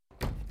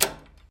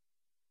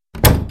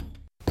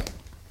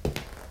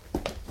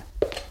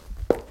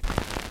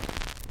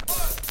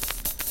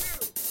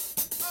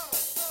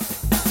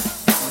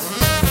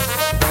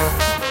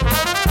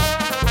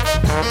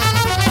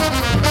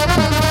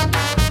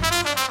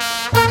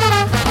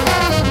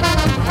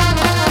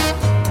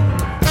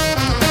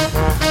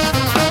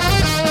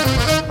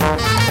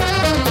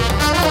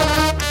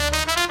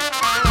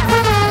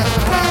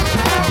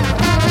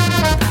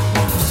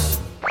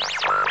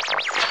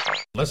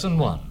Lesson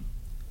 1.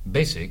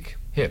 Basic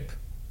Hip.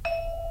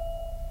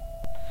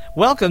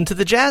 Welcome to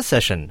the Jazz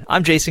Session.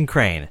 I'm Jason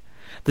Crane.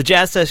 The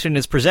Jazz Session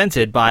is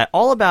presented by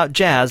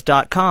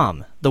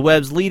allaboutjazz.com, the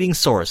web's leading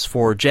source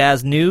for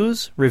jazz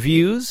news,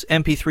 reviews,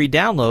 MP3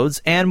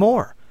 downloads, and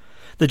more.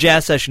 The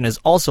Jazz Session is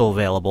also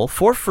available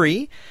for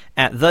free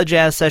at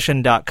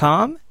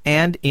thejazzsession.com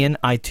and in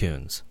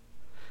iTunes.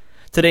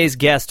 Today's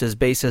guest is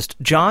bassist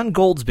John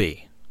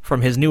Goldsby.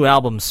 From his new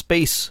album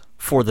Space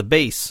for the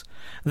Bass,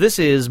 this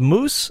is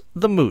Moose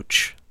the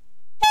Mooch.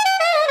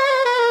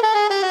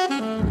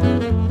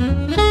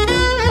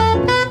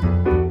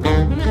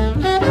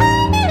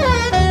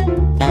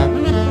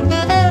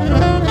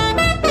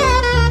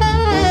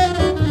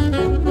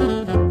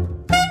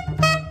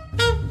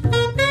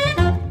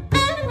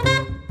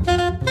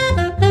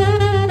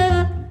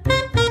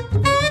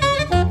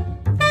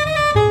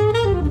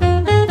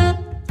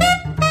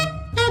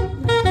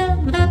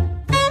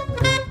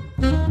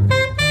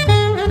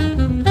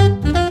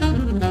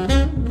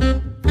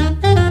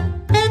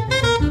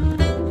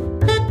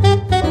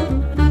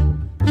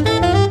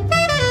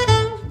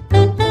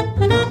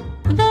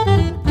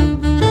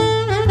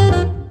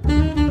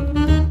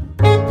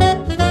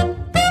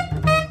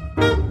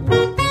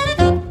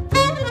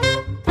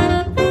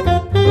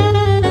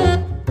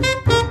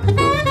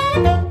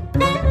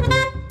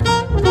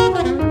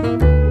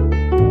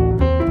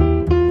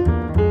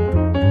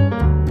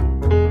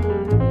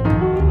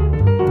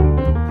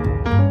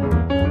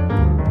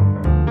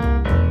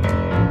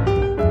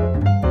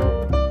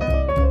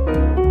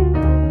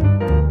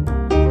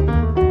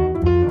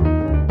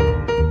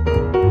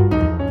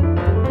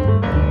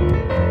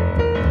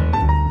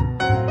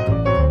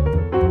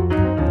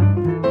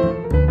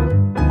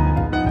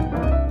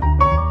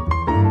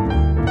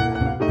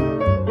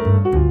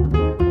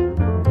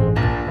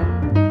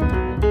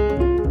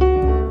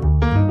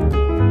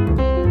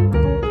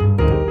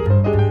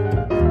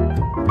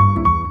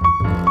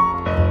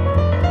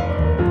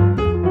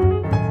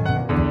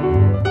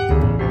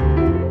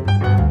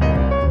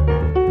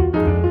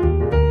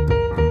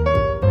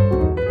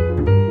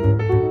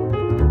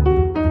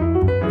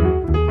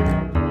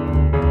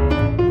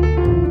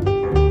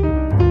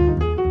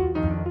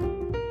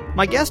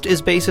 My guest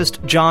is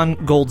bassist John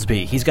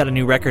Goldsby. He's got a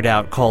new record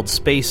out called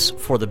Space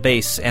for the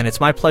Bass, and it's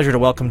my pleasure to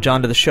welcome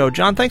John to the show.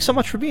 John, thanks so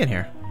much for being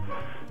here.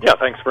 Yeah,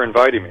 thanks for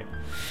inviting me.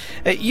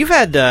 You've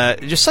had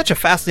just such a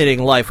fascinating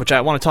life, which I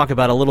want to talk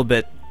about a little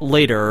bit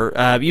later.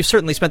 You've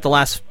certainly spent the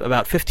last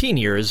about 15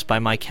 years, by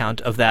my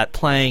count, of that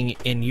playing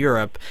in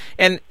Europe.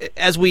 And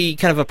as we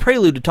kind of a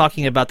prelude to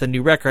talking about the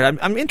new record,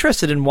 I'm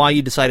interested in why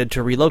you decided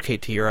to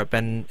relocate to Europe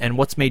and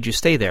what's made you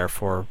stay there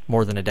for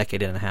more than a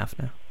decade and a half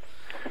now.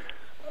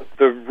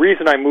 The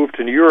reason I moved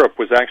to Europe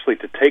was actually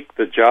to take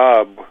the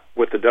job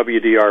with the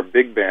WDR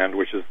Big Band,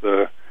 which is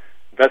the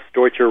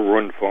Westdeutscher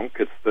Rundfunk.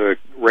 It's the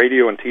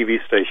radio and TV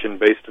station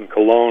based in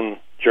Cologne,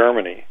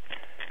 Germany.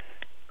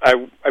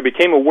 I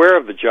became aware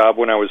of the job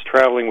when I was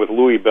traveling with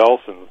Louis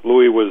Belson.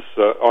 Louis was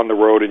on the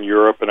road in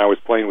Europe, and I was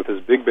playing with his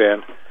big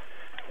band.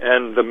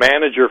 And the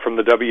manager from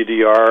the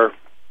WDR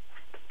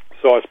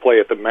saw us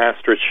play at the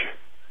Maastricht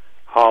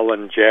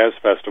Holland Jazz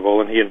Festival,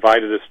 and he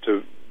invited us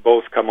to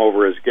both come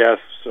over as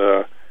guests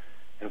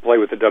and play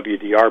with the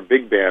WDR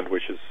Big Band,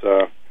 which is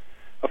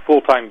a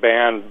full-time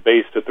band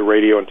based at the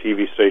radio and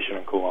TV station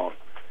in Cologne.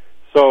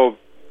 So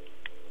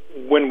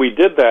when we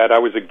did that, I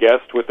was a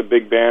guest with the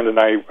big band, and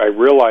I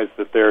realized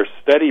that their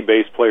steady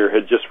bass player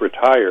had just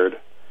retired.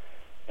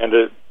 And,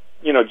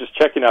 just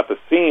checking out the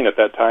scene at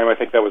that time, I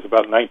think that was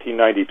about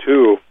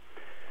 1992,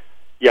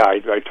 yeah,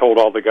 I told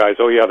all the guys,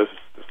 oh, yeah, this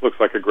looks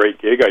like a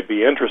great gig. I'd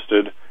be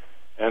interested.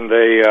 And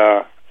they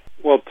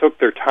took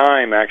their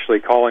time actually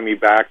calling me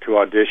back to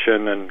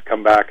audition and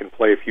come back and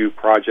play a few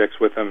projects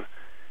with them.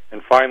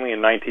 And finally,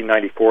 in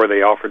 1994,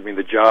 they offered me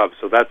the job.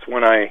 So that's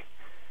when I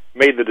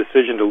made the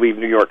decision to leave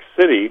New York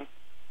City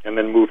and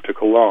then move to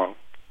Cologne.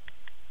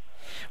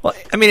 Well,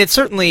 I mean, it's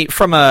certainly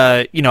from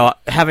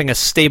having a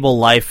stable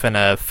life and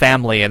a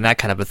family and that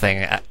kind of a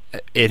thing.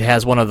 It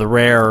has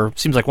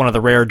seems like one of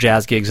the rare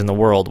jazz gigs in the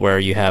world where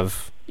you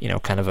have,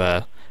 kind of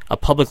a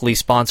publicly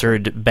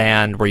sponsored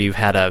band where you've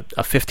had a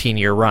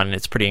 15-year run.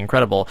 It's pretty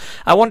incredible.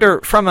 I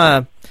wonder, from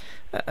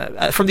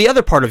the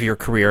other part of your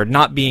career,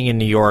 not being in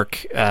New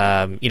York,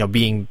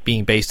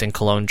 being based in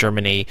Cologne,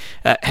 Germany,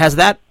 has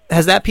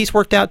that piece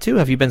worked out too?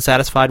 Have you been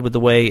satisfied with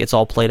the way it's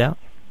all played out?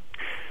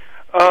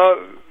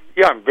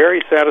 Yeah, I'm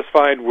very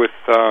satisfied with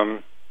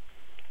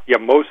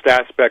most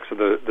aspects of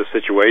the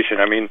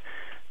situation. I mean,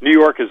 New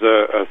York is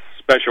a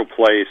special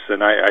place,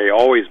 and I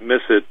always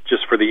miss it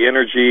just for the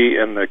energy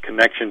and the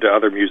connection to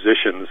other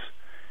musicians.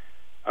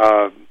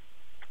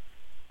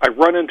 I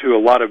run into a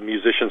lot of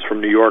musicians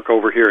from New York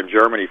over here in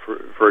Germany.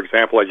 For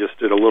example, I just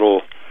did a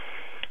little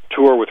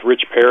tour with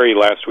Rich Perry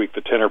last week,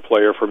 the tenor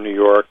player from New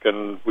York,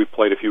 and we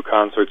played a few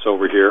concerts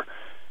over here.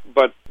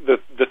 But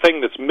the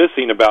thing that's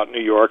missing about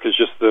New York is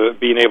just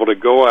being able to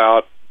go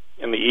out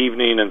in the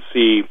evening and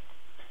see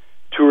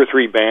two or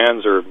three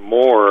bands or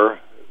more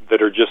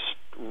that are just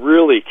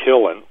really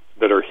killing,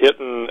 that are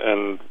hitting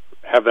and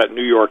have that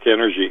New York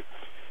energy.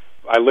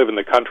 I live in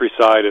the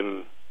countryside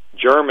in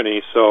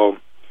Germany, so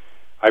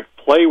I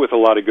play with a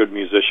lot of good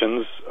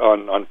musicians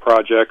on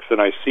projects,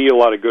 and I see a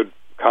lot of good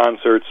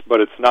concerts, but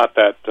it's not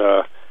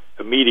that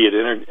immediate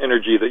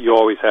energy that you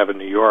always have in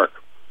New York.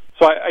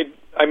 So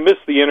I miss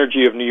the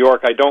energy of New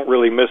York. I don't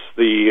really miss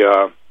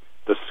the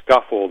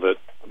scuffle that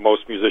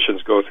most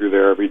musicians go through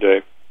there every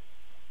day.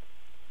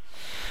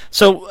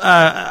 So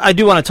I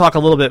do want to talk a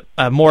little bit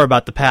more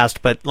about the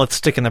past, but let's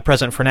stick in the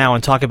present for now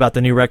and talk about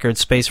the new record,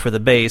 Space for the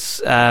Bass.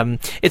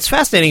 It's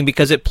fascinating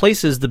because it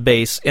places the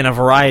bass in a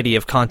variety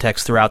of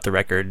contexts throughout the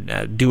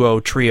record, duo,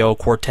 trio,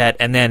 quartet,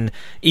 and then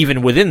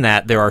even within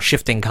that there are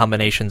shifting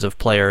combinations of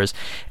players.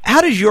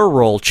 How does your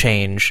role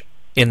change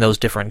in those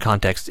different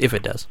contexts, if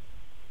it does?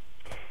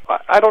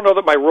 I don't know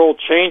that my role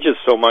changes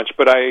so much,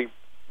 but I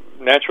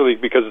naturally,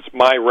 because it's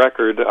my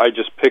record, I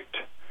just picked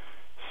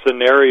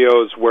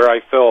scenarios where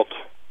I felt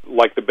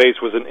like the bass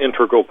was an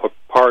integral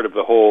part of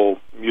the whole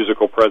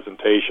musical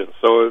presentation.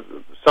 So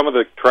some of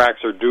the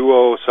tracks are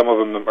duo, some of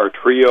them are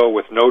trio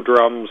with no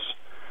drums,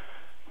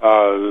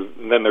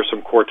 and then there's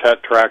some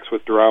quartet tracks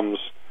with drums.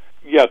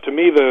 Yeah, to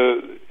me,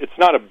 it's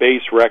not a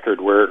bass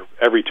record where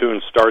every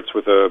tune starts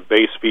with a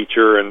bass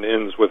feature and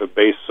ends with a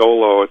bass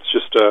solo. It's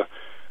just a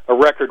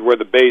record where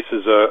the bass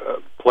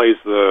plays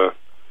the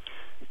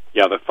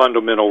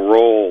fundamental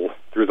role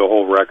through the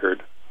whole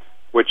record,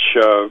 which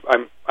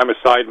I'm a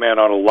sideman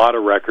on a lot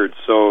of records,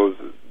 so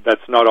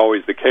that's not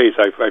always the case.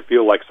 I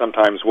feel like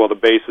sometimes, the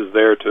bass is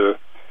there to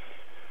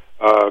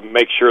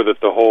make sure that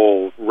the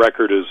whole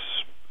record is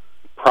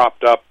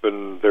propped up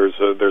and there's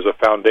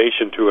a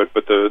foundation to it,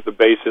 but the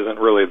bass isn't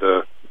really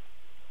the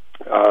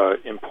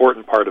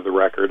important part of the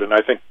record. And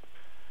I think,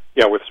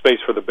 with Space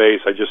for the Bass,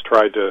 I just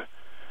tried to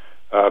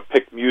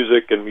pick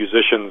music and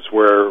musicians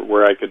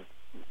where I could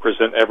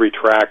present every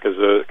track as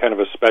a kind of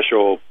a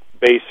special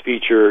bass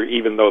feature,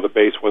 even though the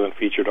bass wasn't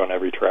featured on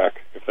every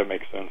track, if that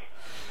makes sense.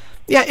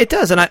 Yeah, it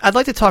does, and I'd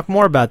like to talk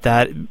more about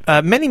that.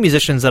 Many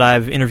musicians that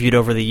I've interviewed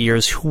over the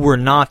years who were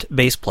not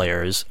bass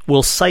players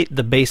will cite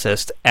the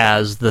bassist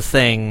as the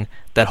thing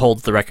that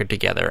holds the record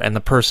together and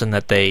the person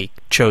that they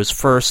chose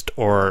first,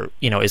 or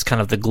is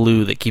kind of the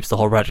glue that keeps the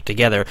whole project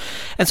together.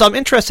 And so I'm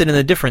interested in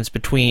the difference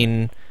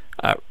between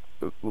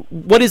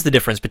what is the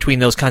difference between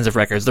those kinds of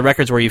records, the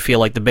records where you feel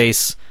like the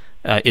bass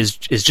is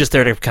just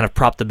there to kind of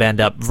prop the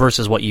band up,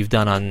 versus what you've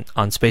done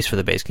on Space for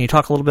the Bass. Can you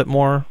talk a little bit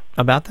more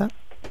about that?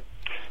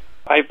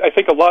 I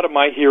think a lot of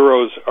my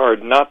heroes are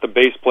not the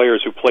bass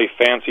players who play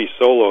fancy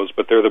solos,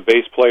 but they're the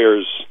bass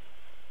players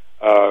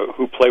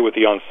who play with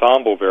the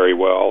ensemble very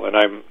well. And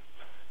I'm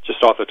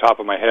just off the top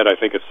of my head, I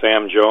think it's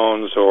Sam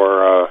Jones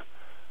or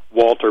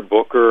Walter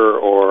Booker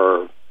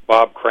or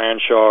Bob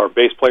Cranshaw, or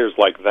bass players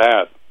like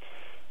that.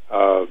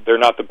 They're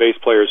not the bass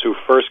players who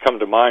first come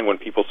to mind when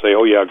people say,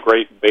 oh yeah,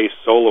 great bass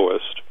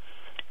soloist,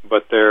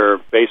 but they're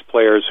bass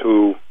players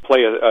who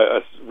play a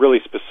really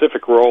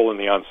specific role in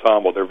the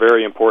ensemble. They're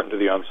very important to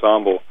the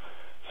ensemble.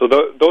 So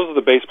those are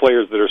the bass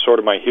players that are sort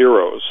of my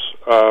heroes.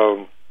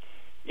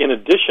 In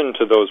addition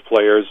to those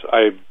players,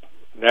 I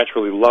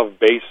naturally love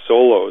bass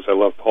solos. I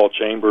love Paul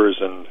Chambers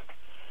and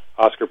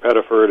Oscar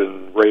Pettiford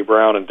and Ray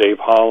Brown and Dave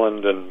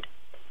Holland and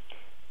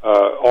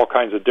all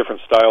kinds of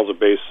different styles of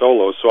bass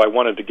solos, so I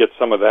wanted to get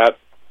some of that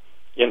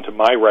into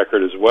my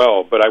record as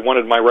well, but I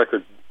wanted my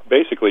record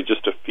basically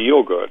just to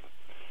feel good.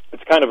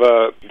 It's kind of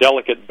a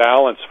delicate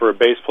balance for a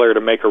bass player to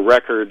make a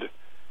record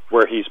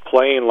where he's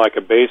playing like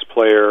a bass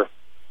player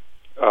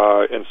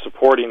and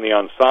supporting the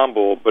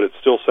ensemble, but it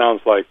still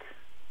sounds like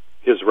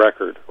his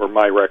record, or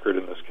my record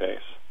in this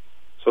case.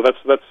 So that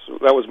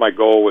was my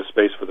goal with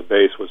Space for the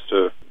Bass, was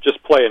to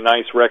just play a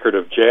nice record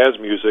of jazz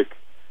music,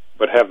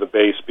 but have the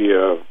bass be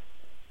a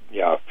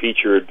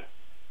featured,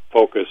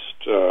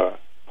 focused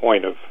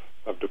point of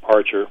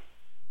departure.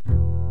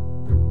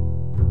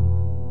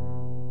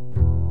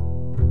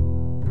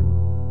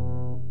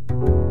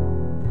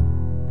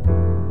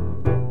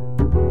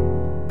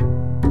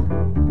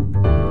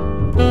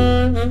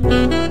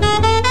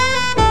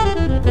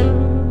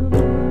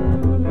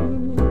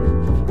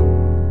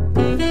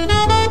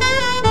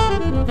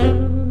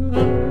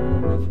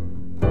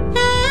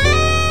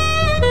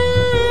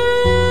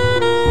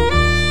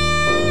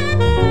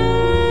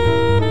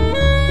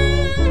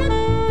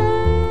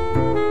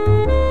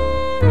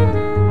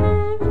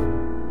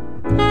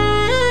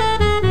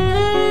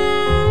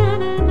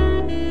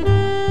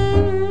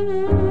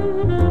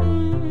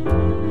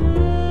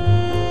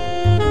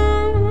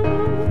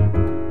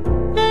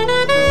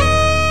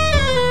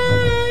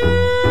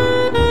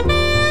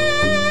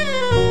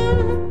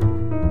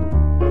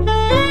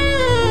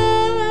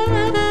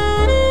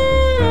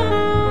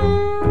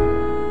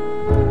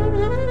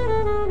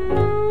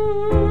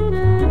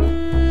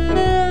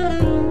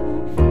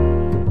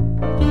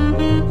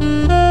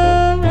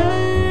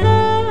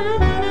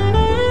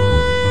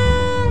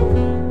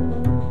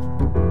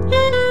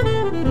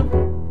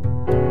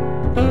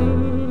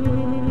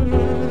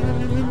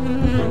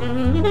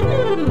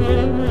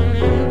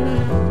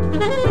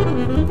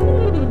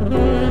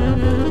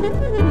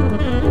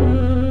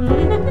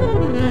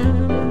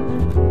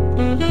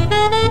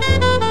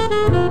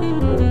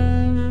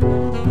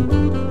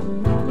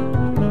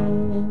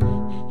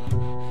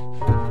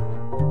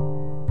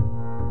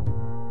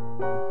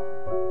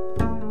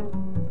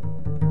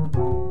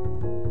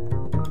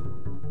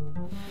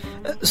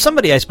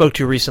 somebody I spoke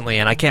to recently,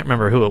 and I can't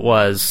remember who it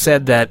was,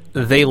 said that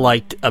they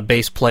liked a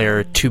bass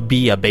player to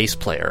be a bass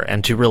player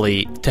and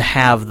to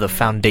have the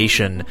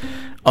foundation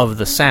of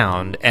the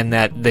sound, and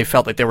that they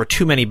felt like there were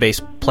too many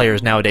bass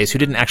players nowadays who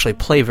didn't actually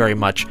play very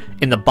much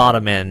in the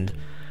bottom end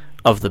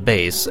of the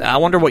bass. I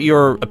wonder what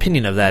your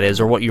opinion of that is,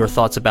 or what your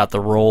thoughts about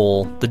the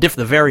role,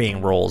 the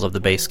varying roles of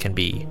the bass can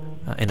be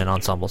in an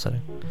ensemble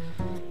setting.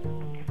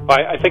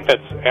 I think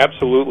that's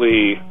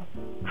absolutely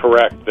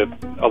correct, that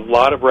a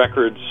lot of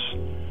records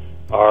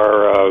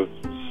are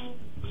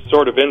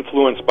sort of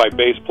influenced by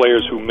bass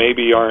players who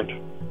maybe aren't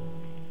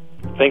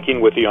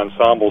thinking with the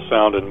ensemble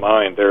sound in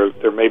mind.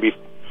 They're maybe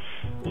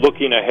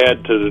looking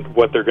ahead to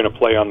what they're going to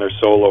play on their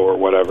solo or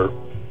whatever.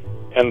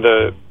 And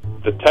the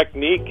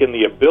technique and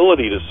the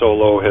ability to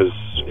solo has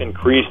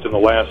increased in the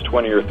last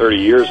 20 or 30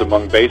 years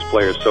among bass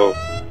players, so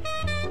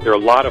there are a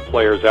lot of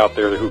players out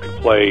there who can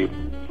play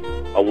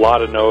a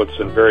lot of notes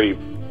and very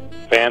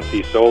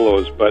fancy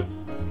solos, but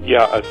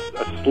yeah, a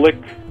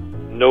slick,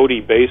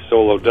 notey bass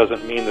solo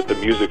doesn't mean that the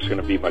music's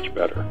going to be much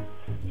better.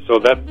 So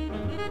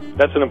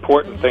that's an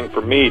important thing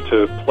for me,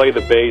 to play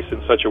the bass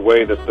in such a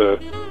way that the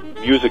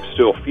music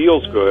still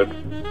feels good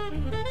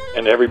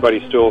and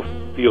everybody still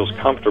feels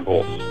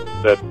comfortable.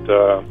 That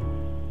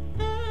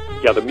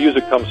the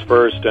music comes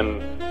first,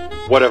 and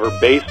whatever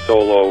bass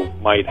solo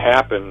might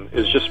happen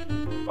is just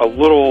a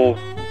little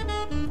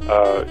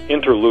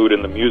interlude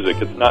in the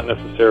music. It's not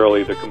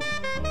necessarily the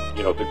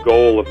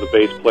goal of the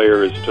bass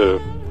player is to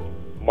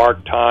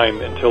mark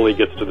time until he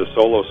gets to the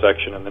solo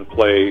section and then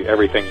play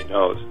everything he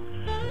knows.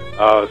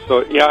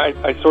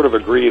 I sort of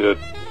agree that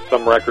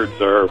some records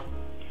are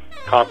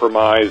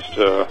compromised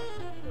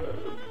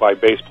by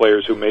bass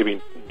players who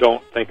maybe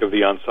don't think of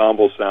the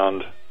ensemble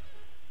sound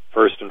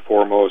first and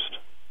foremost.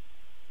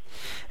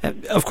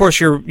 Of course,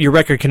 your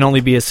record can only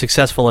be as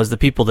successful as the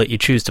people that you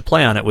choose to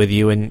play on it with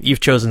you, and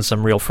you've chosen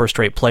some real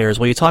first-rate players.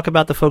 Will you talk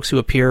about the folks who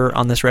appear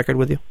on this record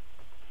with you?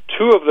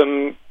 Two of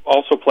them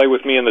also play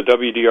with me in the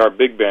WDR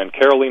Big Band.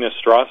 Carolina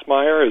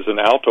Strassmeyer is an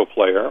alto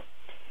player,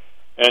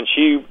 and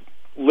she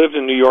lived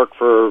in New York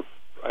for,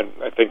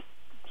 I think,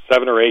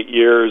 7 or 8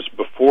 years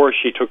before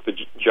she took the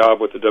job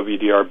with the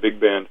WDR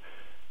Big Band.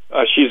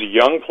 She's a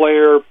young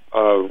player,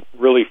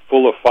 really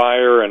full of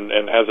fire, and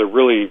has a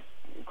really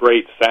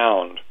great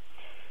sound.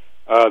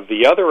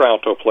 The other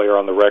alto player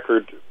on the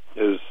record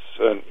is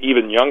an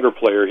even younger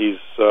player. He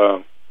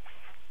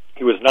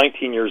was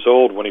 19 years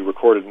old when he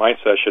recorded my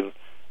session,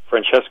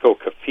 Francesco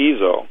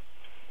Cafizzo,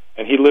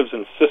 and he lives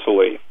in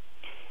Sicily.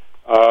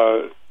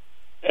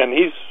 And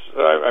he's,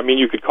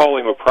 you could call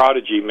him a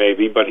prodigy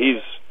maybe, but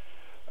he's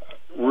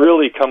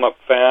really come up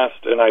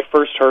fast, and I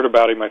first heard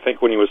about him, I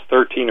think, when he was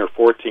 13 or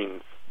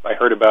 14. I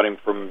heard about him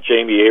from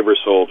Jamie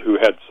Aebersold, who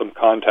had some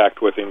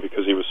contact with him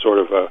because he was sort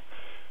of a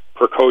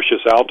precocious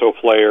alto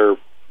player,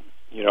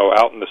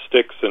 out in the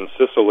sticks in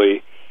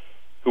Sicily,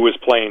 who was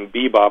playing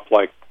bebop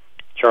like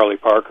Charlie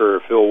Parker or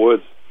Phil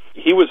Woods.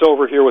 He was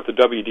over here with the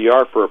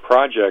WDR for a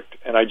project,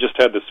 and I just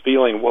had this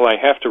feeling, well, I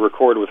have to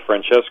record with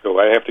Francesco.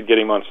 I have to get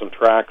him on some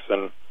tracks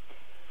and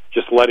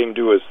just let him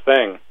do his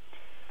thing.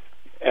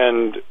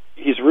 And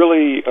he's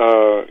really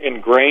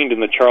ingrained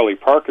in the Charlie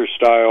Parker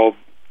style,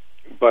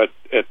 but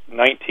at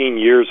 19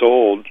 years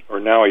old, or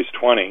now he's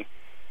 20,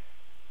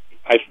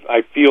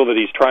 I feel that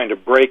he's trying to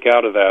break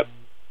out of that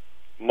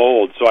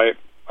mold. So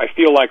I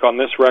feel like on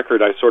this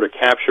record I sort of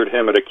captured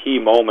him at a key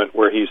moment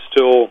where he's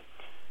still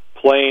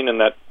playing in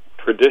that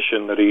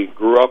tradition that he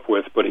grew up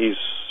with, but he's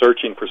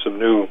searching for some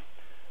new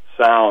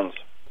sounds.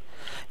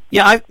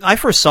 Yeah, I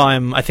first saw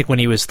him, I think, when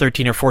he was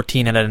 13 or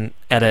 14 at an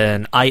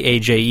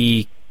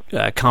IAJE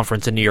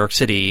conference in New York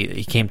City.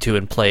 He came to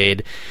and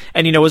played,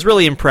 and was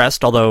really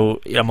impressed, although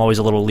I'm always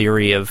a little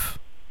leery of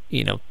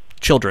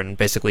children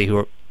basically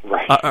who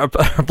are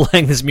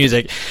playing this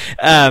music.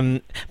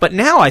 But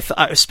now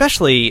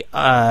especially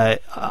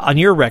on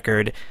your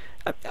record,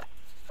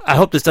 I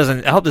hope this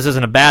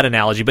isn't a bad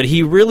analogy, but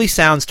he really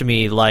sounds to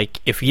me like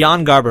if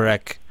Jan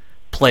Garbarek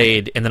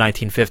played in the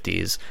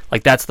 1950s,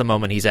 like that's the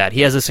moment he's at.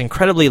 He has this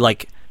incredibly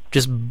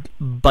just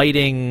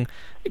biting,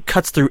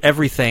 cuts through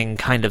everything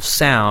kind of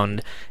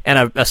sound,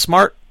 and a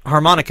smart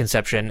harmonic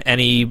conception, and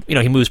he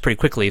moves pretty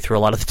quickly through a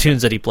lot of the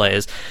tunes that he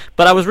plays.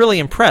 But I was really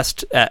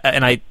impressed,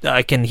 and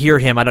I can hear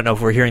him. I don't know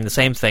if we're hearing the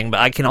same thing, but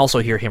I can also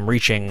hear him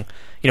reaching,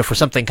 for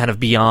something kind of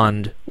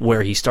beyond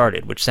where he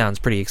started, which sounds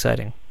pretty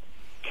exciting.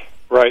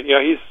 Right.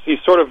 Yeah, he's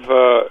sort of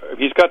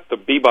he's got the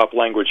bebop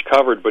language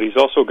covered, but he's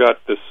also got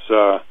this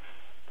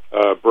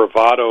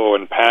bravado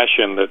and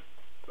passion that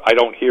I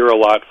don't hear a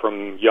lot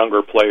from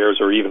younger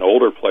players or even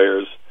older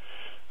players.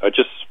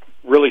 Just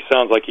really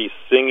sounds like he's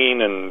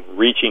singing and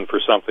reaching for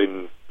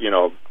something.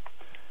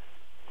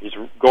 He's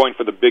going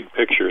for the big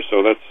picture.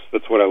 So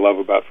that's what I love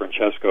about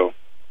Francesco.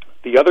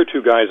 The other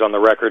two guys on the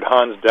record,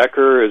 Hans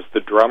Decker is the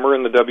drummer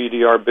in the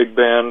WDR Big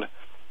Band,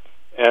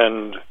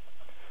 and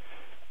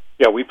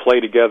we play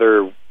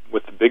together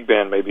with the big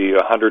band maybe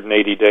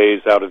 180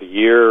 days out of the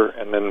year,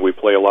 and then we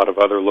play a lot of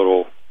other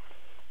little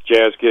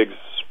jazz gigs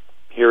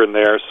here and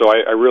there. So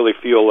I really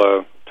feel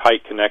a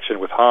tight connection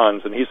with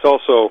Hans, and he's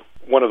also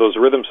one of those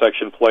rhythm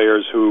section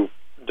players who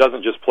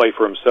doesn't just play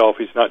for himself.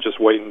 He's not just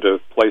waiting to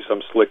play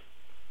some slick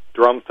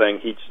drum thing.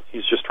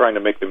 He's just trying to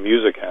make the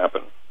music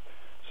happen.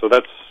 So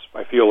that's,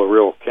 I feel, a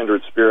real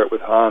kindred spirit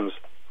with Hans.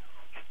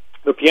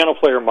 The piano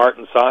player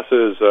Martin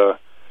Sasa is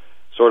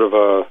sort of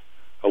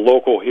a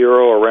local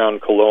hero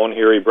around Cologne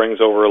here. He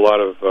brings over a lot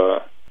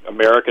of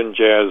American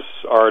jazz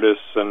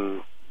artists,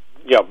 and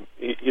yeah,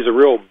 he's a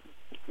real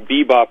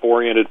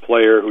bebop-oriented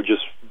player who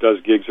just does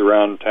gigs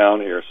around town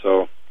here.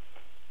 So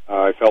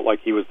I felt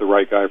like he was the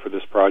right guy for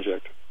this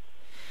project.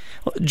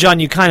 Well, John,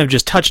 you kind of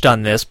just touched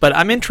on this, but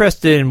I'm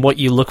interested in what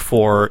you look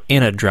for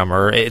in a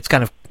drummer. It's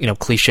kind of,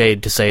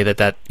 cliched to say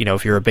that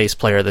if you're a bass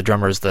player, the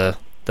drummer is the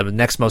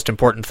next most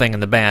important thing in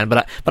the band.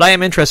 But I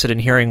am interested in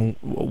hearing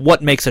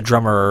what makes a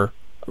drummer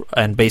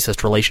and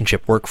bassist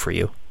relationship work for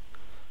you.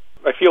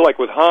 I feel like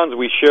with Hans,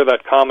 we share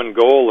that common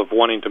goal of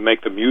wanting to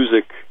make the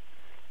music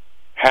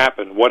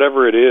happen,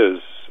 whatever it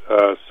is.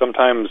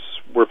 Sometimes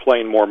we're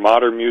playing more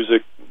modern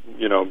music,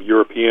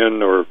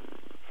 European or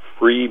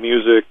free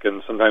music,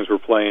 and sometimes we're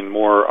playing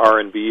more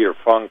R&B or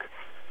funk.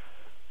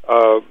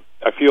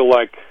 I feel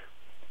like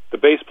the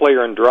bass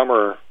player and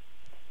drummer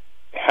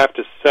have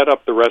to set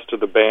up the rest of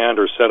the band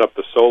or set up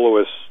the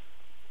soloists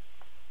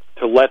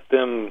to let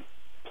them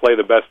play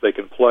the best they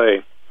can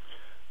play.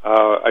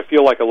 I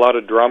feel like a lot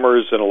of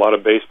drummers and a lot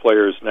of bass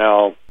players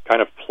now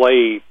kind of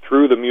play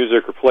through the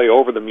music or play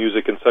over the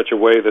music in such a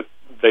way that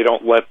they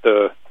don't let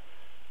the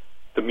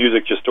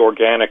music just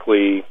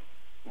organically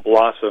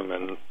blossom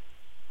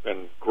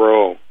and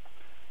grow.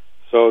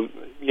 So,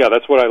 yeah,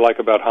 that's what I like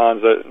about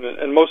Hans.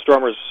 And most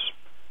drummers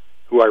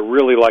who I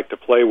really like to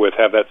play with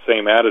have that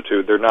same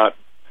attitude. They're not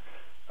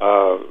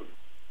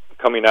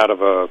coming out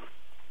of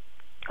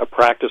a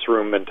practice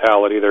room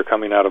mentality. They're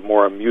coming out of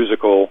more a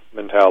musical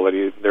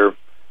mentality. They're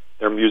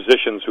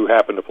musicians who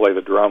happen to play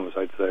the drums,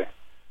 I'd say.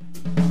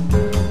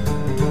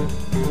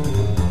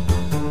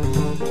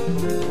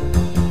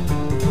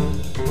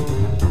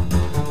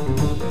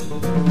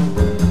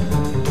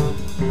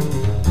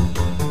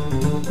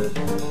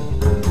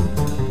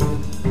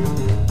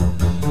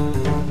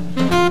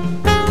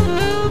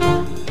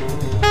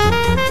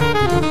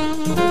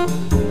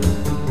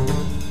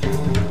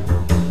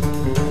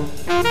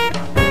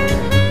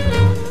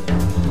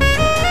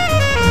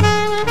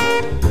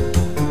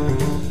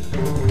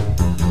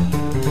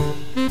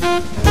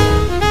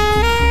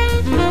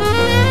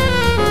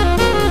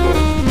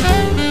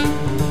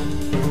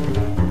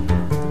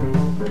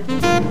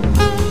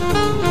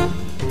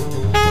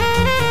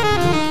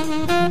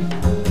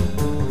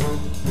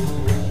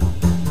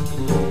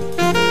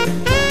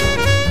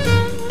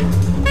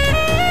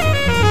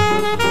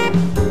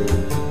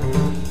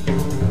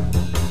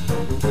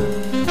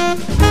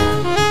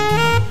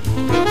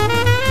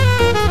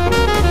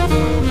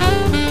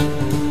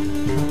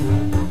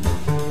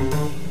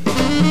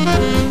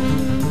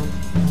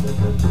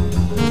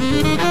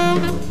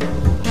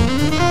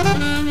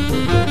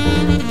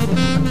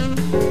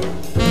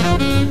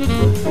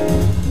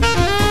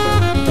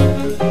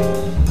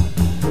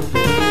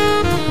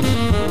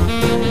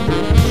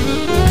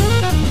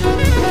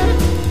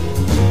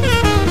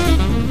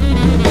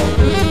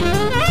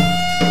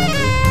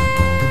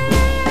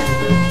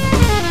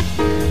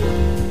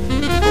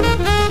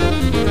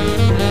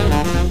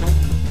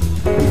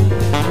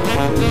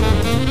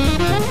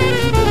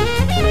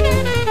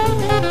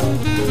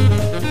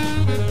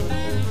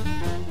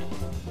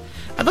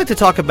 To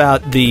talk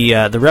about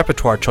the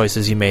repertoire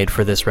choices you made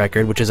for this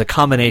record, which is a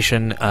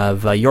combination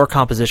of your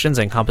compositions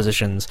and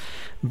compositions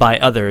by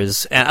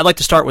others. And I'd like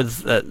to start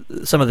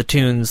with some of the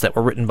tunes that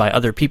were written by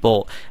other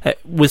people.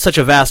 With such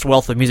a vast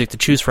wealth of music to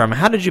choose from,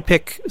 how did you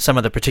pick some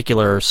of the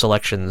particular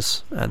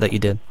selections that you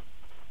did?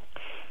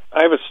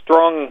 I have a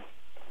strong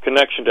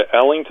connection to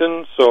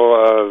Ellington,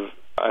 so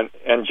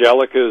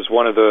Angelica is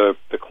one of the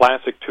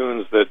classic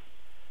tunes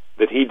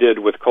that he did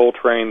with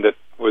Coltrane that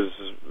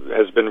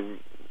has been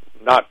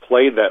not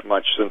played that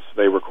much since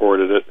they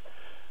recorded it.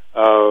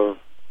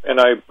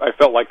 And I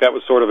felt like that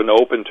was sort of an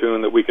open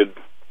tune that we could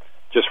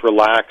just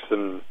relax,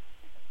 and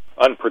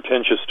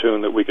unpretentious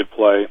tune that we could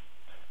play.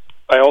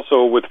 I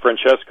also, with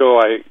Francesco,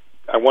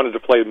 I wanted to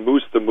play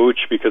Moose the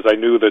Mooch because I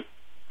knew that,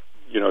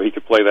 he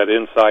could play that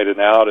inside and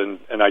out,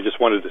 and I just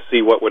wanted to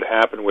see what would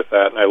happen with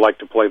that, and I like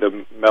to play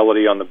the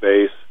melody on the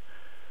bass.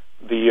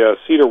 The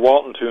Cedar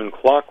Walton tune,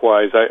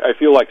 Clockwise, I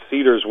feel like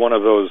Cedar's one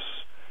of those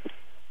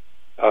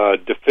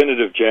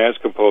definitive jazz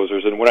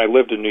composers, and when I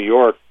lived in New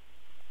York,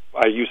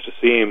 I used to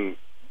see him,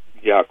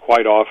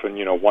 quite often,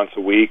 once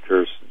a week,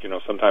 or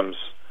sometimes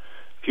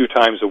a few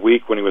times a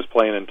week when he was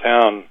playing in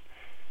town.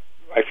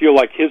 I feel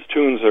like his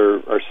tunes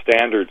are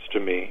standards to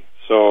me,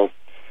 so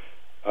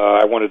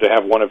I wanted to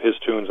have one of his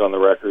tunes on the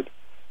record.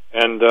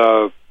 And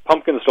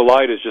Pumpkin's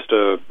Delight is just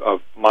a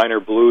minor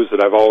blues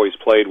that I've always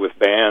played with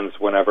bands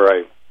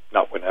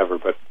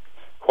but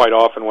quite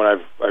often when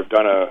I've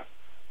done a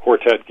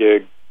quartet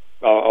gig,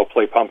 I'll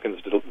play Pumpkin's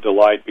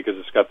Delight because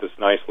it's got this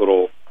nice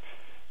little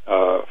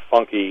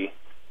funky,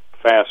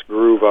 fast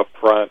groove up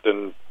front,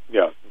 and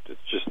it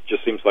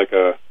just seems like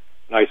a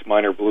nice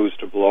minor blues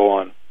to blow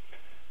on.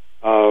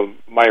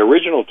 My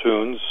original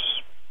tunes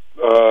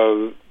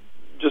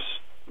just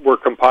were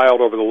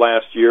compiled over the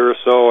last year or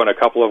so, and a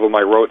couple of them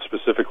I wrote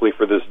specifically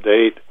for this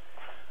date,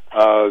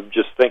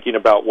 just thinking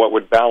about what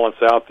would balance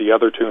out the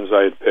other tunes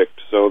I had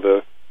picked. So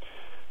the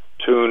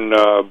tune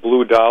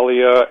Blue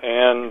Dahlia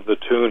and the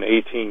tune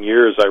 18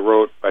 Years I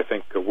wrote, I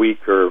think, a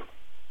week or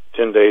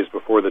 10 days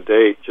before the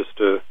date,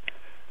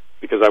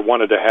 because I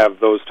wanted to have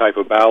those type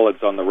of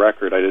ballads on the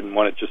record. I didn't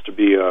want it just to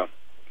be a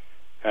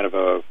kind of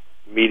a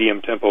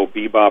medium-tempo,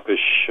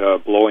 bebop-ish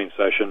blowing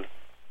session.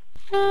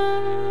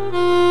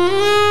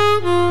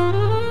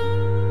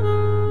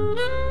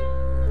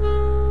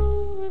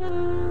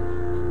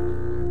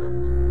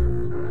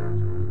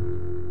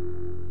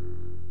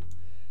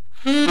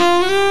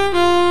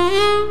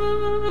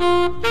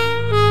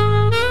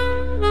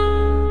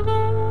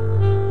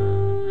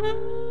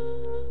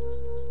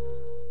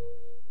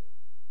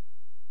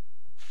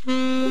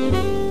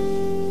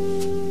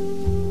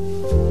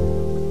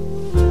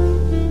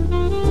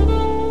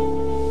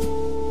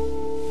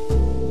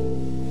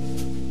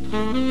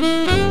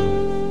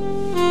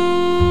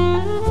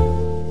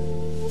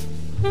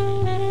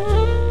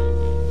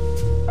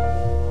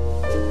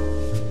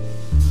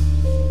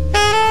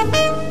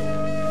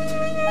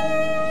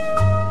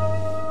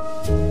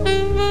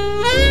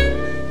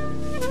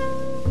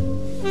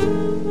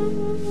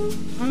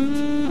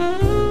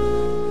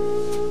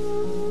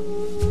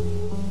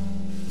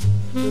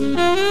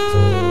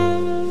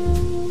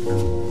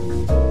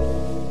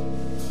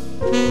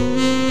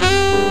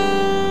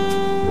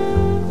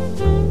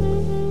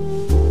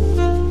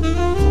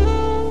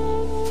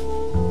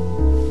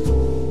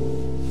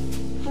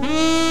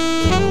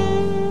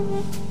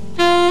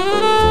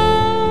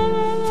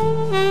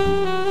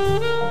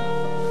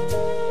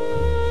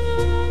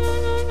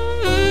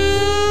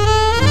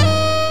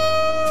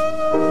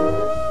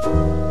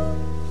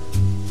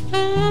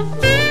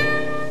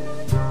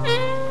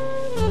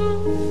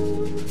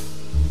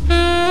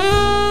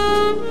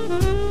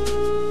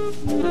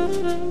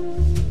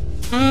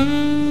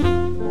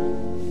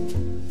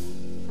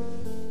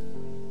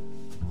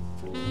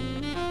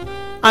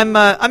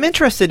 I'm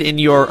interested in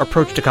your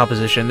approach to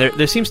composition.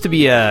 There seems to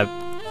be a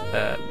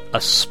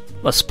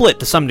split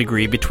to some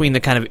degree between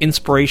the kind of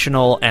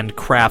inspirational and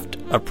craft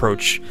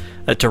approach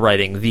to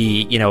writing.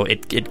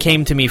 It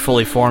came to me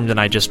fully formed and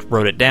I just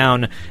wrote it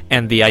down,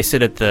 and I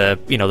sit at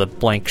the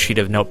blank sheet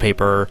of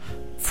notepaper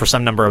for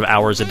some number of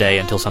hours a day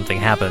until something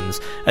happens.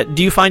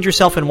 Do you find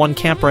yourself in one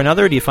camp or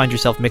another? Do you find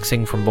yourself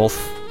mixing from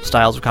both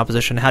styles of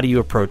composition? How do you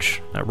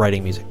approach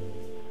writing music?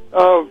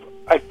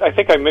 I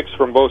think I mix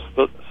from both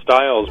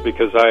styles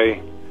because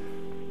I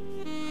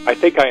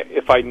think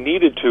if I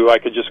needed to, I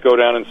could just go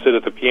down and sit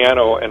at the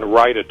piano and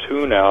write a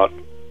tune out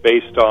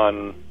based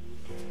on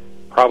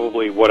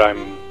probably what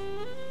I'm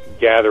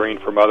gathering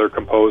from other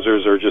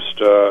composers, or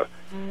just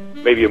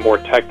maybe a more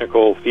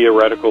technical,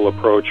 theoretical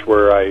approach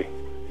where I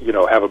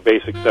have a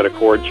basic set of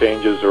chord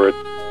changes or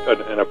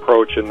an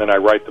approach, and then I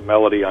write the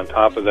melody on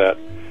top of that.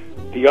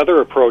 The other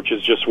approach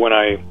is just when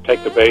I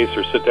take the bass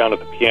or sit down at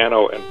the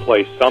piano and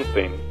play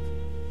something,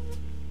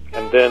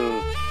 and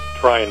then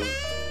try and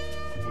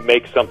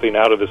make something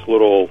out of this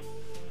little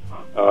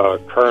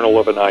kernel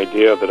of an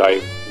idea that I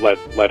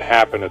let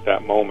happen at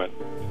that moment.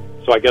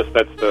 So I guess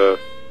that's the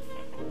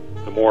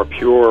more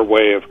pure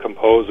way of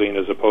composing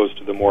as opposed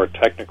to the more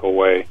technical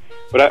way.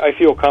 But I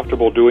feel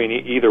comfortable doing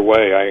either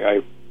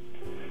way.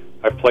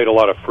 I've played a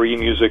lot of free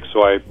music,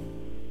 so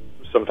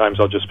sometimes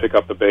I'll just pick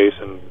up the bass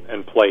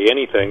and play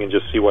anything and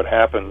just see what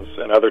happens.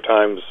 And other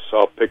times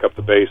I'll pick up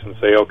the bass and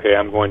say, okay,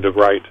 I'm going to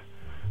write,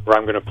 or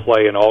I'm going to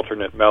play an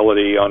alternate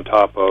melody on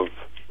top of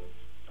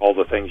All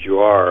the Things You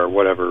Are, or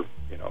whatever,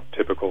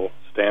 typical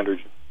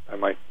standard I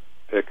might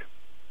pick.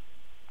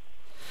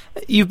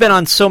 You've been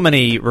on so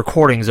many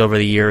recordings over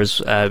the years,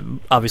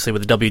 obviously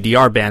with the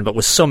WDR band, but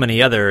with so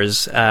many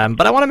others.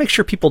 But I want to make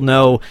sure people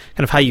know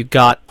kind of how you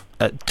got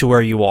to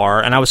where you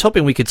are. And I was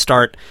hoping we could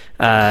start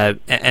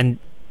and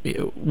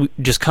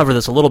just cover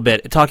this a little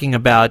bit, talking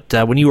about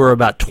when you were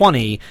about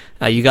 20,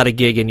 you got a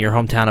gig in your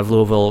hometown of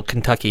Louisville,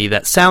 Kentucky.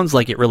 That sounds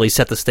like it really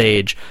set the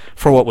stage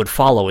for what would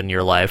follow in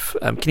your life.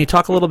 Can you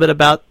talk a little bit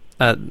about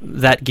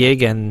that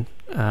gig and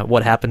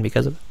what happened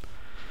because of it?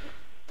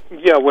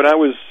 Yeah, when I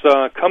was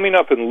coming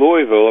up in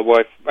Louisville,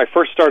 I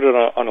first started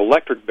on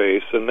electric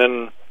bass, and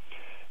then,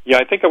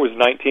 I think I was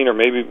 19 or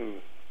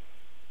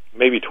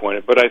maybe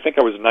 20, but I think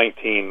I was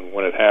 19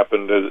 when it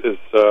happened.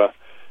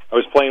 I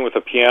was playing with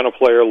a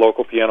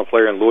local piano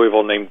player in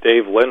Louisville named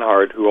Dave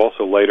Linhart, who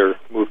also later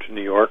moved to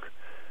New York.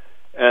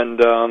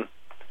 And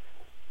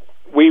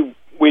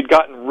we'd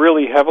gotten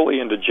really heavily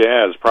into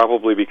jazz,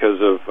 probably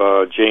because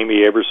of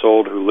Jamie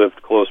Aebersold, who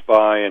lived close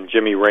by, and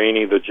Jimmy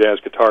Rainey, the jazz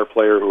guitar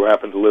player who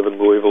happened to live in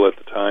Louisville at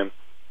the time.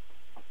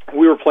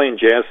 We were playing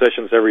jazz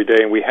sessions every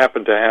day, and we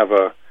happened to have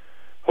a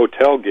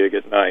hotel gig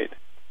at night.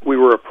 We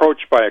were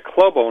approached by a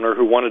club owner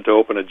who wanted to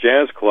open a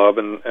jazz club,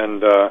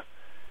 and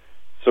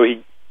so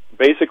he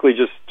basically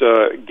just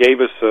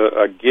gave us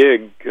a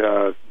gig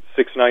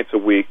 6 nights a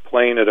week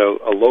playing at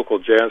a local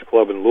jazz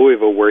club in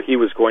Louisville, where he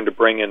was going to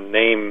bring in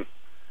name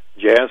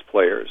jazz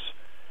players.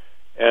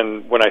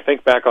 And when I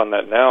think back on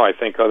that now, I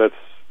think, oh, that's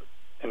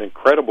an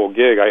incredible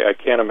gig. I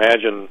can't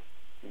imagine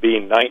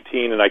being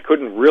 19, and I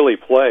couldn't really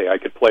play. I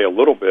could play a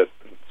little bit,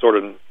 sort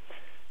of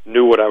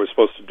knew what I was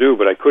supposed to do,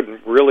 but I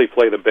couldn't really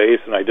play the bass,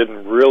 and I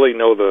didn't really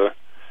know the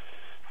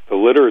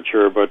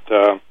literature. But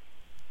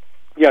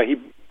he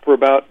for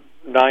about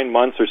 9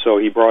 months or so,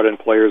 he brought in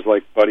players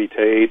like Buddy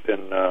Tate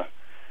and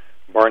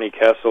Barney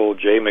Kessel,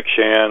 Jay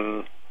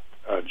McShann,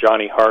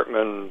 Johnny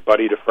Hartman,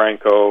 Buddy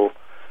DeFranco,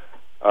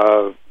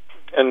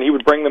 and he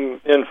would bring them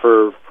in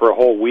for a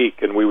whole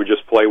week, and we would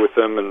just play with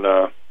them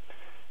and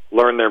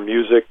learn their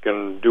music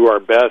and do our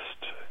best.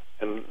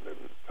 And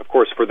of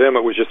course, for them,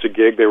 it was just a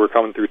gig. They were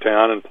coming through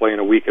town and playing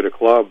a week at a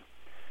club.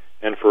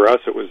 And for us,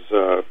 it was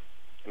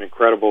an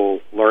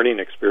incredible learning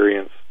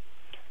experience.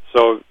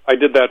 So I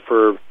did that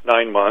for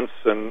 9 months,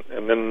 and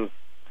then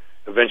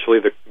eventually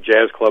the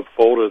jazz club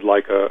folded,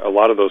 like a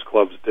lot of those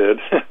clubs did.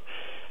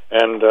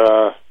 And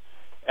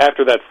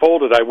after that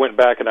folded, I went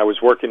back and I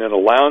was working in a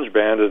lounge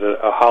band at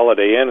a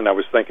Holiday Inn, and I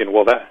was thinking,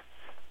 well,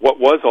 what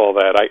was all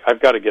that?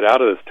 I've got to get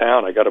out of this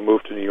town. I got to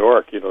move to New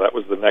York. That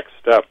was the next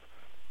step.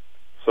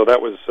 So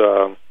that was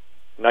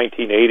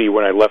 1980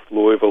 when I left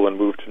Louisville and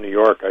moved to New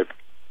York.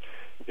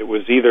 It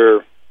was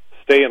either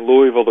stay in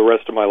Louisville the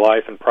rest of my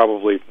life and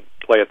probably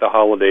play at the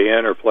Holiday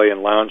Inn or play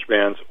in lounge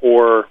bands,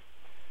 or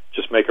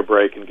just make a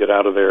break and get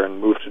out of there and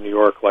move to New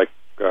York like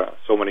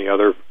so many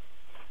other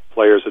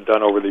players had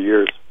done over the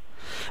years.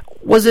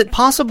 Was it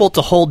possible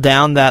to hold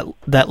down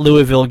that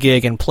Louisville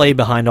gig and play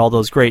behind all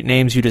those great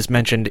names you just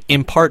mentioned,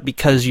 in part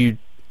because you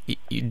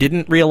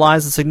didn't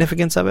realize the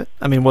significance of it?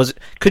 I mean,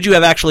 could you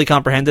have actually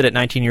comprehended at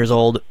 19 years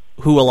old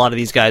who a lot of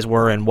these guys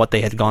were and what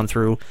they had gone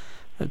through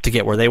to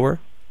get where they were?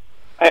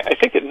 I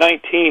think at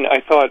 19,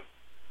 I thought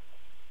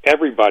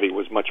everybody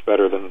was much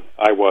better than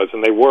I was,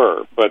 and they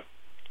were. But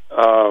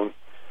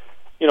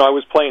I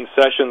was playing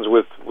sessions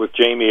with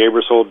Jamie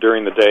Aebersold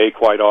during the day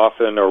quite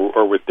often,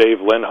 or with Dave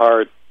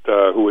Linhart,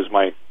 who was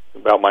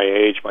about my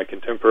age, my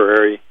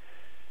contemporary.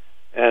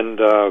 And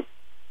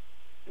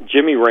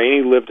Jimmy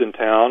Rainey lived in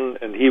town,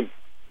 and he,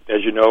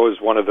 as you know, is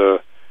one of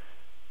the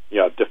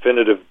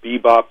definitive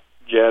bebop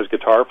jazz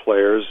guitar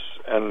players.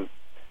 And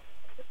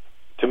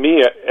to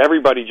me,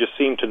 everybody just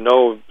seemed to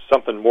know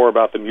something more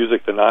about the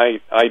music than I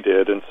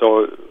did. And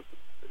so,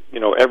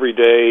 every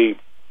day,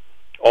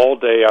 all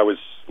day, I was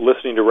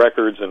listening to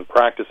records and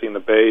practicing the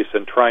bass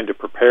and trying to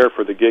prepare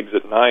for the gigs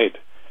at night.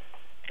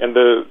 And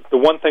the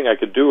one thing I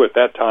could do at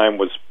that time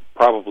was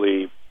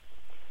probably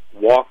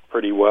walk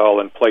pretty well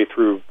and play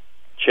through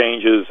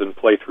changes and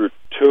play through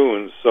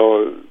tunes.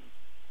 So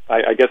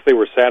I guess they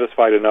were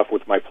satisfied enough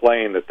with my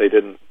playing that they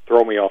didn't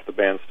throw me off the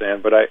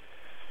bandstand. But I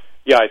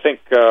think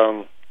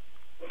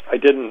I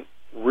didn't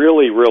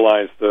really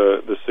realize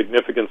the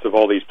significance of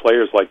all these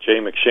players like Jay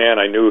McShann.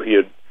 I knew he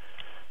had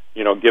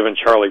given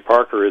Charlie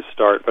Parker his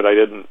start, but I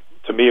didn't.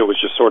 To me, it was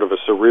just sort of a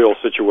surreal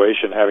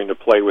situation having to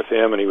play with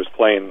him, and he was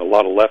playing a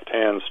lot of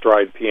left-hand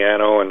stride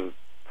piano, and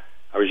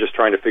I was just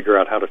trying to figure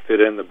out how to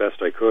fit in the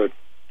best I could.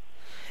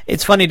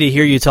 It's funny to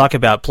hear you talk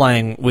about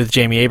playing with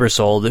Jamie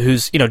Aebersold,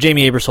 who's,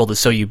 Jamie Aebersold is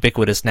so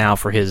ubiquitous now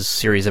for his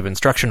series of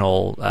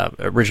instructional,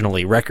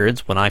 originally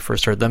records when I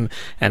first heard them,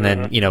 and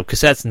then,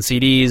 cassettes and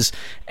CDs,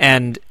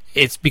 and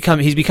he's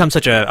become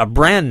such a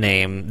brand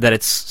name that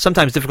it's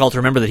sometimes difficult to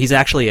remember that he's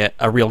actually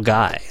a real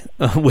guy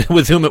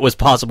with whom it was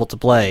possible to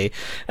play.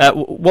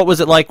 What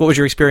was it like? What was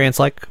your experience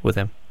like with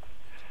him?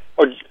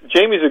 Oh,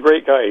 Jamie's a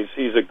great guy.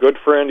 He's a good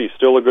friend. He's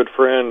still a good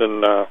friend,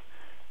 and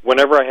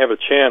whenever I have a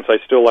chance, I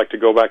still like to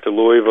go back to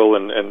Louisville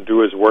and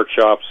do his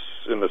workshops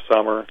in the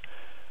summer.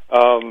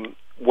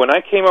 When I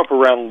came up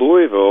around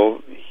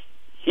Louisville,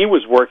 he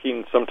was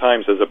working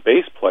sometimes as a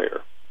bass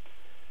player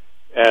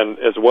and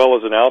as well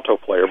as an alto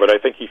player, but I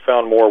think he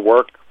found more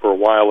work for a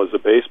while as a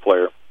bass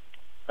player.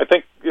 I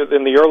think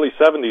in the early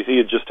 70s he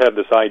had just had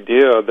this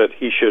idea that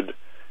he should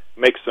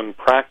make some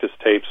practice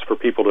tapes for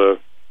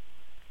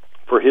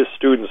for his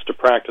students to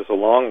practice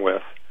along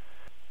with.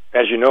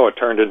 As you know, it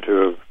turned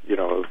into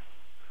a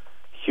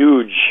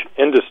huge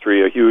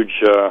industry, a huge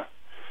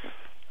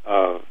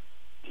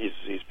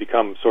he's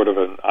become sort of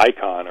an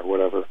icon or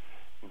whatever.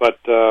 But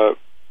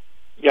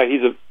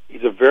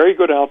he's a very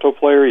good alto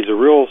player. He's a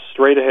real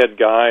straight ahead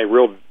guy,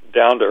 real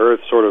down to earth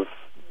sort of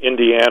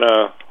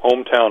Indiana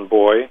hometown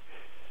boy.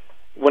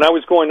 When I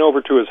was going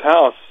over to his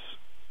house,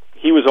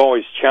 he was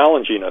always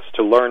challenging us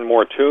to learn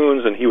more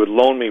tunes, and he would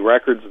loan me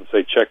records and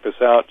say, check this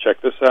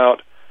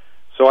out.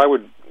 So I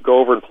would go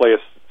over and play a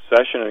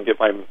session and get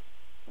my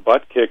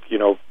butt kicked,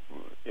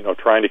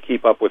 trying to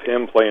keep up with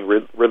him, playing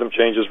rhythm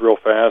changes real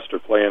fast or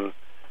playing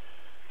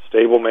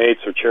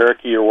stablemates or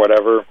Cherokee or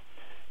whatever.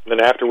 And then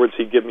afterwards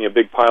he'd give me a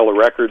big pile of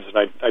records, and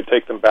I'd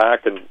take them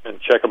back and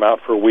check them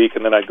out for a week,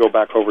 and then I'd go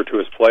back over to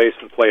his place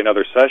and play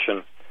another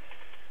session.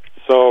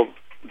 So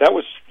that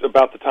was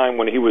about the time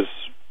when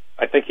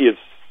I think he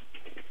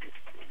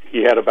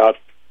had about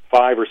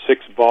 5 or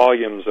 6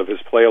 volumes of his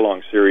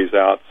play-along series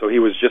out, so he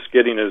was just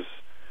getting his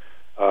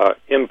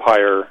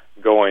empire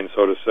going,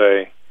 so to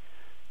say.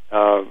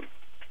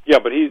 Yeah,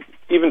 but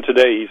even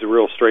today he's a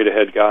real straight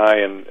ahead guy,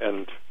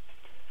 and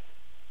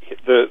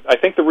I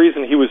think the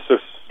reason he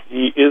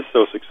is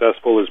so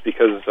successful is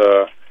because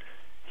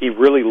he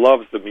really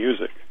loves the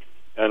music,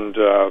 and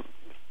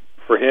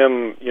for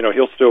him,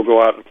 he'll still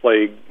go out and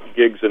play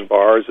gigs in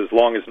bars as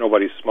long as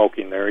nobody's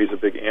smoking there. He's a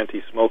big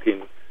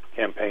anti-smoking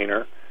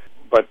campaigner.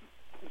 But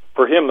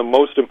for him, the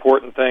most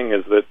important thing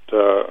is that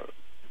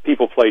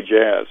people play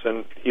jazz,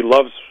 and he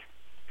loves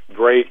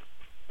great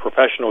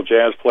professional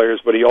jazz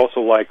players, but he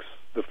also likes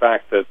the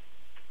fact that,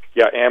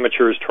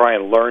 amateurs try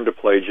and learn to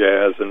play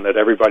jazz, and that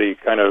everybody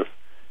kind of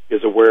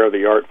is aware of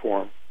the art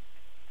form.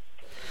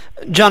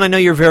 John, I know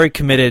you're very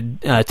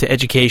committed to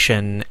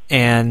education,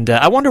 and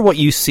I wonder what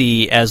you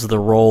see as the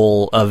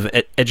role of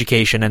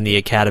education and the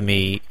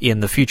academy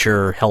in the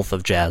future health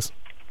of jazz.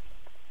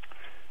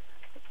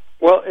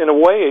 Well, in a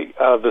way,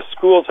 the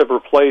schools have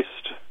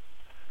replaced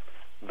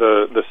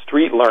the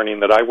street learning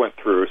that I went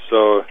through,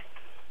 so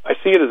I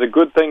see it as a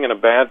good thing and a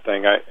bad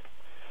thing. I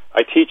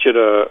teach at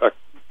a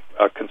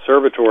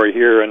conservatory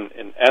here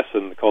in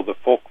Essen called the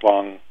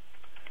Folkwang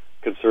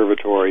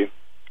Conservatory,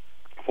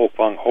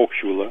 Folkwang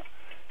Hochschule.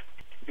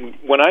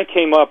 When I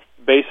came up,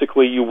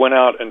 basically you went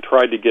out and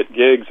tried to get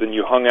gigs, and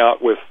you hung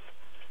out with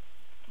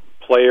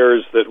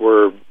players that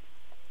were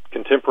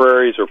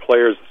contemporaries or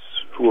players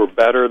who were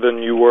better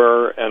than you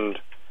were, and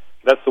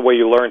that's the way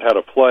you learned how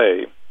to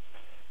play.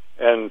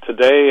 And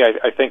today,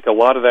 I think a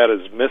lot of that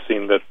is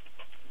missing, that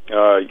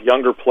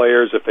younger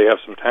players, if they have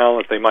some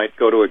talent, they might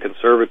go to a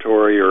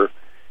conservatory or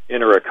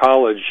enter a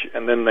college,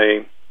 and then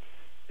they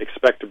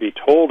expect to be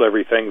told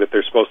everything that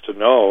they're supposed to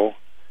know,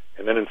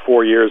 and then in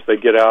 4 years they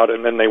get out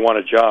and then they want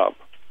a job.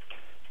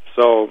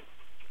 So,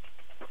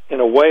 in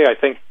a way, I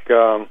think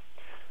a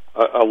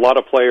lot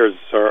of players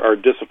are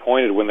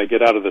disappointed when they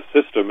get out of the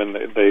system and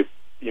they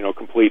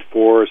complete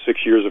 4 or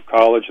 6 years of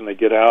college and they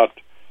get out,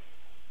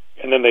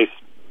 and then they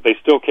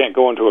still can't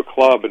go into a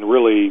club and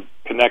really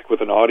connect with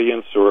an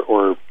audience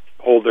or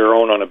hold their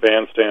own on a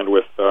bandstand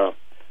with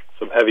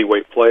some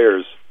heavyweight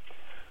players.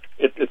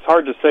 It's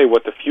hard to say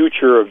what the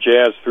future of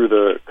jazz through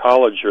the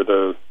college or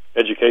the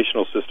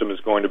educational system is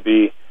going to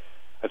be.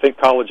 I think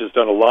college has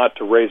done a lot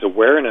to raise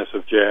awareness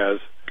of jazz,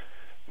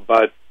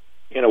 but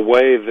in a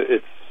way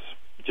it's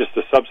just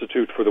a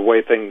substitute for the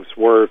way things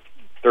were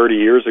 30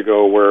 years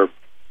ago, where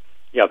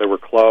there were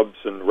clubs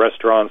and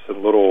restaurants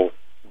and little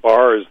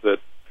bars that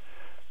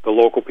the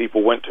local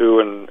people went to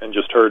and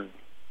just heard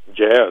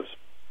jazz.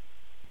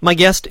 My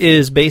guest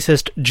is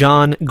bassist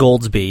John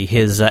Goldsby.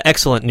 His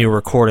excellent new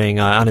recording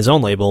on his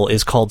own label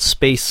is called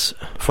Space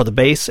for the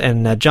Bass.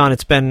 And John,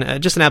 it's been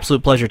just an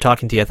absolute pleasure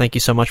talking to you. Thank you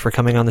so much for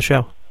coming on the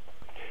show.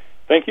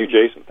 Thank you,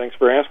 Jason. Thanks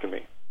for asking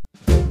me.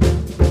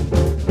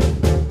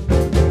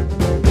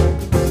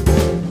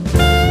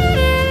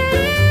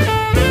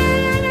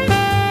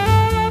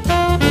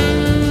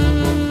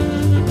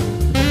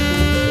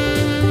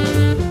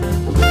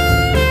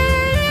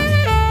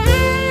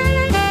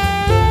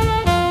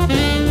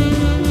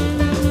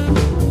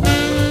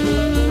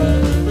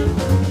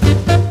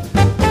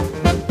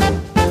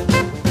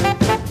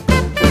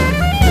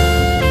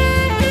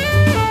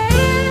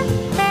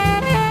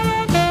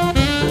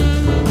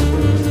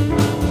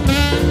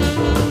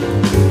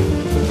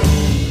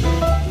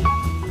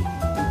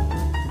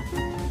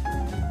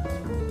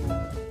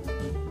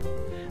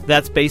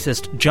 That's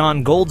bassist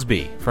John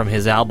Goldsby from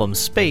his album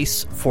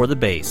Space for the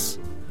Bass.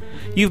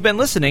 You've been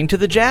listening to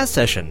The Jazz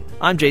Session.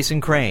 I'm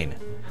Jason Crane.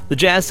 The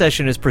Jazz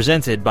Session is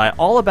presented by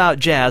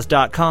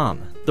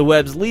AllAboutJazz.com, the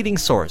web's leading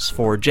source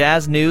for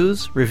jazz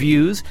news,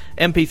 reviews,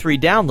 MP3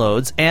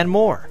 downloads, and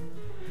more.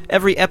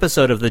 Every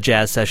episode of The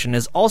Jazz Session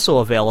is also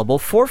available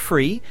for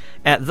free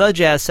at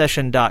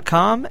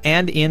thejazzsession.com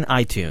and in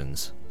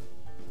iTunes.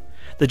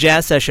 The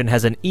Jazz Session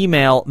has an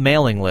email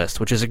mailing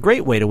list, which is a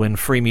great way to win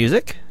free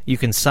music. You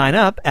can sign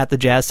up at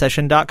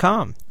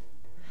thejazzsession.com.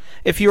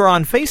 If you're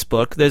on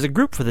Facebook, there's a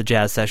group for The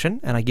Jazz Session,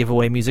 and I give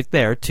away music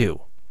there, too.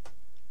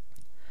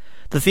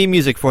 The theme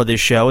music for this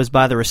show is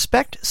by the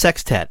Respect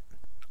Sextet,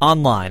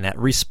 online at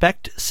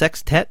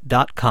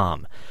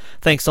respectsextet.com.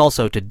 Thanks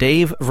also to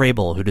Dave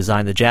Vrabel, who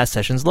designed the Jazz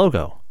Session's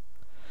logo.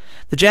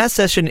 The Jazz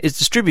Session is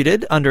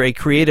distributed under a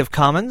Creative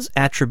Commons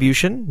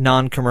Attribution,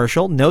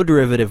 Non-Commercial, No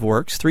Derivative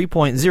Works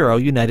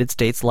 3.0 United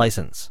States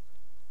license.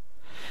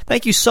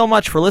 Thank you so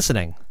much for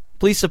listening.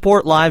 Please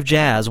support live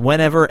jazz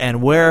whenever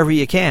and wherever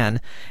you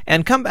can,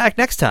 and come back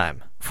next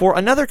time for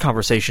another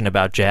conversation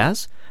about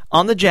jazz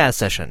on The Jazz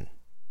Session.